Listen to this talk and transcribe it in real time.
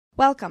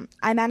Welcome.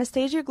 I'm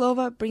Anastasia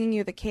Glova, bringing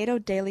you the Cato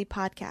Daily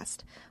Podcast.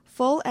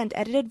 Full and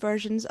edited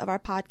versions of our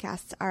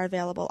podcasts are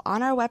available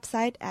on our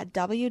website at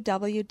www.cato.org.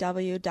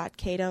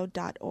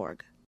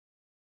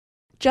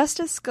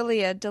 Justice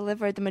Scalia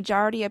delivered the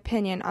majority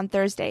opinion on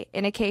Thursday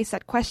in a case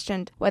that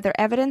questioned whether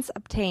evidence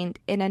obtained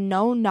in a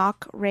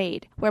no-knock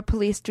raid, where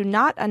police do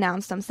not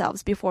announce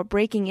themselves before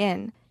breaking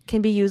in,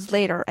 can be used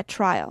later at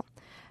trial.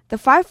 The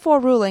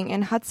 5-4 ruling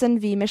in Hudson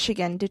v.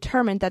 Michigan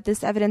determined that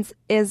this evidence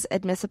is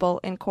admissible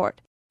in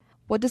court.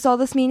 What does all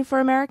this mean for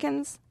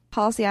Americans?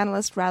 Policy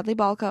analyst Radley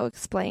Balko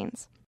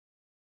explains.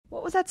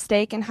 What was at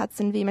stake in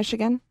Hudson v.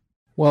 Michigan?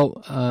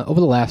 Well,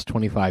 over the last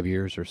 25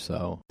 years or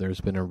so,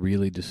 there's been a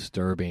really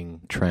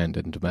disturbing trend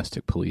in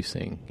domestic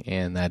policing,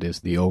 and that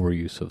is the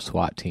overuse of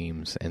SWAT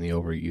teams and the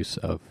overuse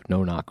of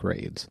no-knock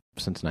raids.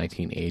 Since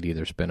 1980,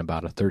 there's been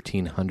about a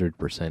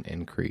 1,300%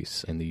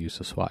 increase in the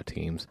use of SWAT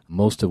teams,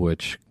 most of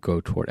which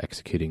go toward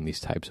executing these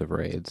types of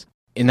raids.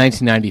 In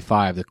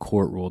 1995, the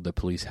court ruled that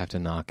police have to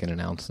knock and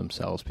announce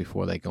themselves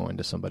before they go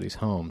into somebody's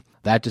home.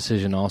 That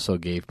decision also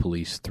gave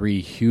police 3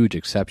 huge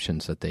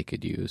exceptions that they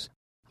could use.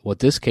 What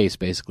this case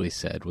basically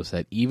said was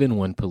that even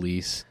when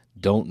police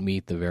don't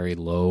meet the very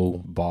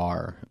low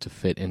bar to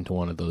fit into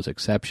one of those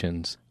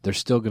exceptions, there's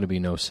still going to be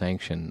no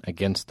sanction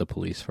against the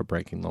police for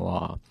breaking the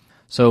law.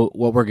 So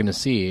what we're going to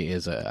see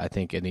is, I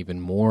think, an even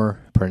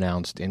more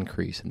pronounced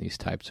increase in these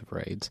types of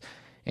raids.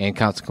 And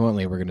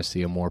consequently, we're going to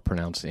see a more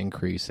pronounced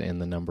increase in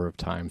the number of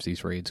times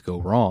these raids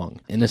go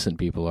wrong. Innocent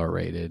people are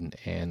raided,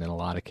 and in a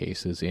lot of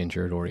cases,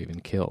 injured or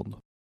even killed.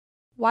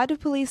 Why do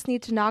police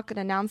need to knock and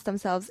announce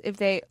themselves if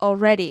they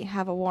already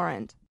have a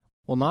warrant?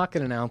 Well, knock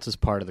and announce is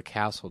part of the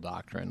castle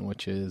doctrine,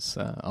 which is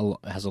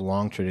has a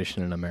long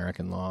tradition in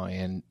American law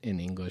and in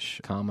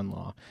English common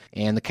law.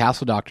 And the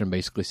castle doctrine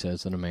basically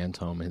says that a man's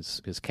home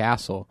is his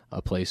castle,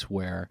 a place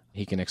where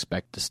he can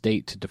expect the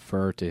state to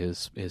defer to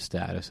his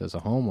status as a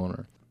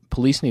homeowner.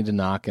 Police need to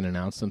knock and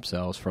announce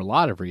themselves for a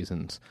lot of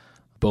reasons,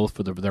 both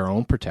for their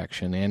own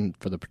protection and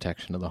for the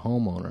protection of the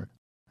homeowner.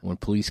 When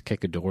police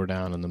kick a door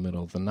down in the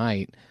middle of the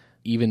night,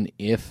 even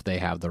if they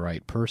have the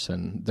right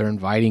person, they're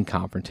inviting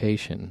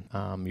confrontation.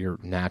 Your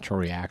natural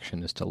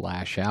reaction is to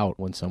lash out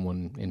when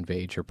someone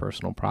invades your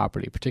personal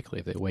property,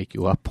 particularly if they wake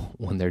you up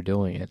when they're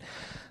doing it.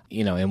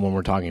 And when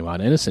we're talking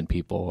about innocent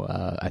people,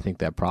 I think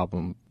that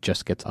problem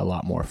just gets a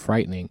lot more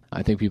frightening.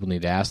 I think people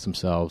need to ask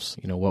themselves,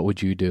 what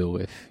would you do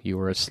if you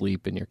were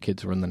asleep and your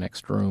kids were in the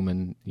next room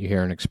and you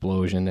hear an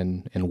explosion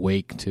and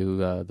wake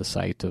to the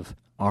sight of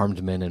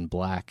armed men in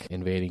black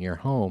invading your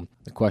home?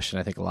 The question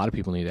I think a lot of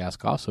people need to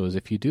ask also is,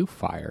 if you do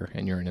fire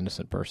and you're an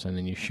innocent person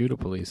and you shoot a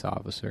police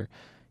officer,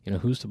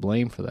 who's to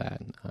blame for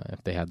that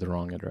if they had the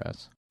wrong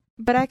address?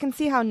 But I can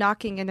see how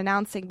knocking and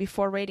announcing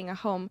before raiding a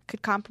home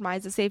could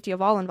compromise the safety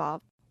of all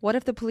involved. What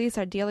if the police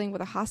are dealing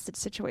with a hostage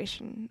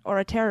situation or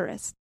a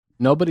terrorist?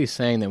 Nobody's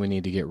saying that we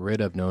need to get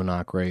rid of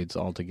no-knock raids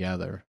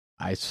altogether.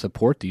 I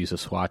support the use of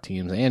SWAT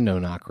teams and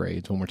no-knock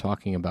raids when we're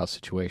talking about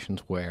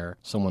situations where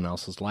someone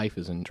else's life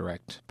is in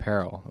direct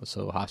peril.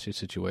 So hostage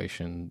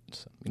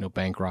situations,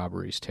 bank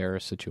robberies,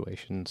 terrorist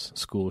situations,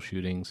 school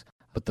shootings.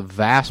 But the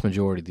vast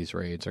majority of these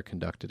raids are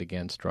conducted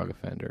against drug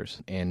offenders,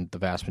 and the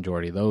vast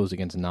majority of those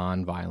against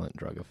non-violent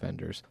drug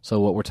offenders. So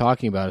what we're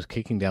talking about is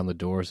kicking down the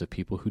doors of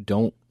people who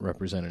don't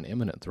represent an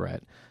imminent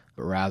threat,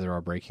 but rather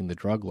are breaking the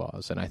drug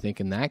laws. And I think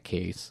in that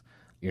case,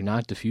 you're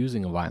not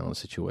diffusing a violent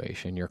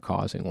situation, you're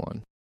causing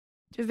one.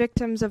 Do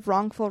victims of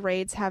wrongful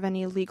raids have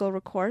any legal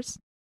recourse?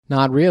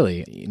 Not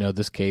really.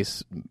 This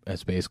case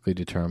has basically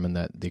determined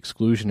that the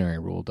exclusionary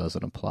rule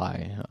doesn't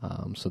apply,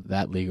 so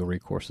that legal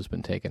recourse has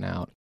been taken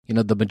out.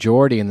 The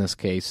majority in this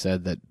case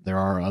said that there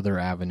are other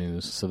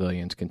avenues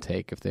civilians can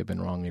take if they've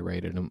been wrongly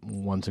raided. And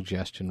one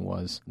suggestion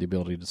was the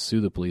ability to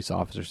sue the police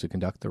officers who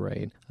conduct the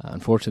raid.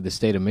 Unfortunately, the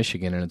state of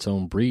Michigan, in its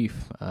own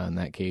brief in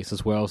that case,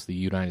 as well as the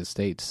United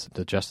States,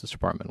 the Justice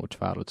Department, which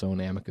filed its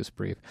own amicus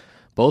brief,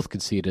 both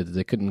conceded that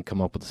they couldn't come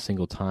up with a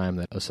single time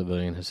that a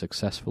civilian has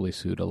successfully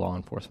sued a law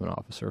enforcement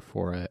officer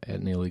for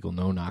an illegal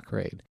no-knock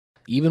raid.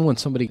 Even when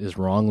somebody is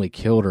wrongly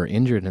killed or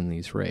injured in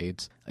these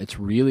raids, it's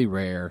really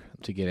rare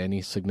to get any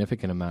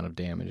significant amount of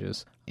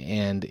damages.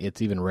 And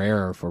it's even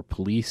rarer for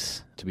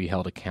police to be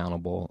held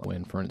accountable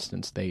when, for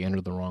instance, they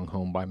enter the wrong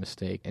home by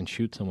mistake and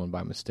shoot someone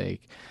by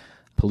mistake.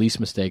 Police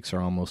mistakes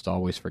are almost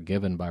always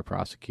forgiven by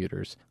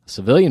prosecutors.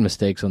 Civilian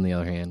mistakes, on the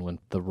other hand, when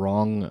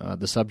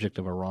the subject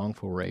of a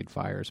wrongful raid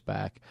fires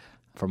back,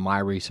 from my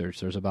research,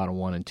 there's about a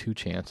 1 in 2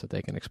 chance that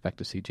they can expect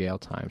to see jail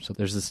time. So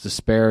there's this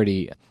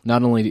disparity.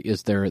 Not only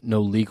is there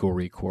no legal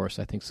recourse,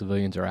 I think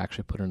civilians are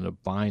actually put in a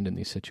bind in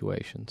these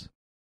situations.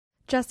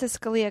 Justice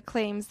Scalia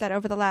claims that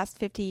over the last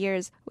 50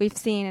 years, we've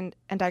seen,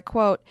 and I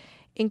quote,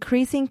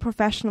 increasing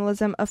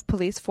professionalism of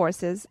police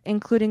forces,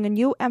 including a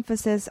new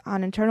emphasis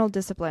on internal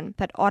discipline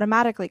that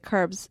automatically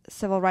curbs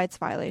civil rights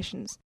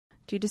violations.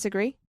 Do you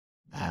disagree?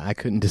 I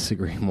couldn't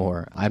disagree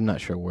more. I'm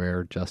not sure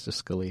where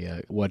Justice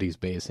Scalia, what he's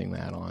basing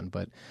that on,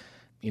 but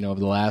Over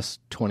the last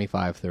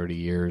 25, 30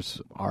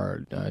 years,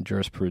 our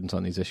jurisprudence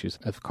on these issues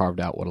have carved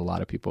out what a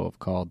lot of people have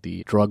called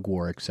the drug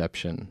war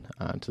exception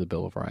to the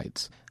Bill of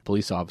Rights.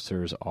 Police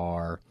officers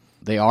are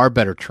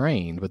better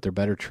trained, but they're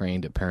better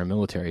trained at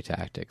paramilitary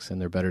tactics,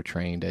 and they're better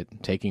trained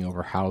at taking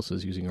over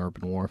houses using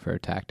urban warfare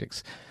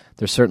tactics.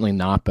 They're certainly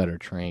not better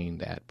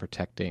trained at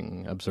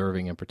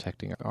observing and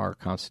protecting our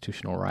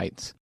constitutional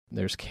rights.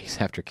 There's case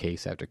after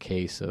case after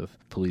case of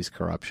police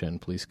corruption,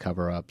 police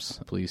cover-ups,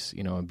 police,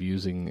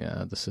 abusing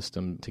the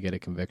system to get a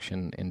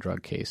conviction in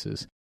drug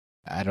cases.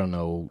 I don't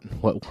know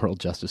what world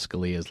Justice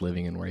Scalia is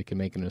living in where he can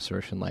make an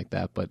assertion like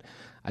that, but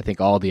I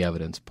think all the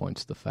evidence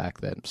points to the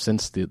fact that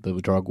since the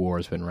drug war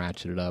has been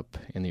ratcheted up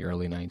in the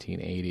early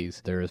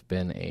 1980s, there has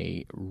been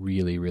a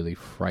really, really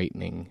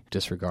frightening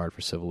disregard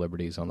for civil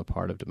liberties on the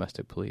part of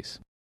domestic police.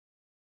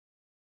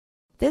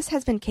 This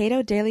has been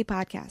Cato Daily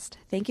Podcast.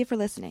 Thank you for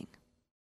listening.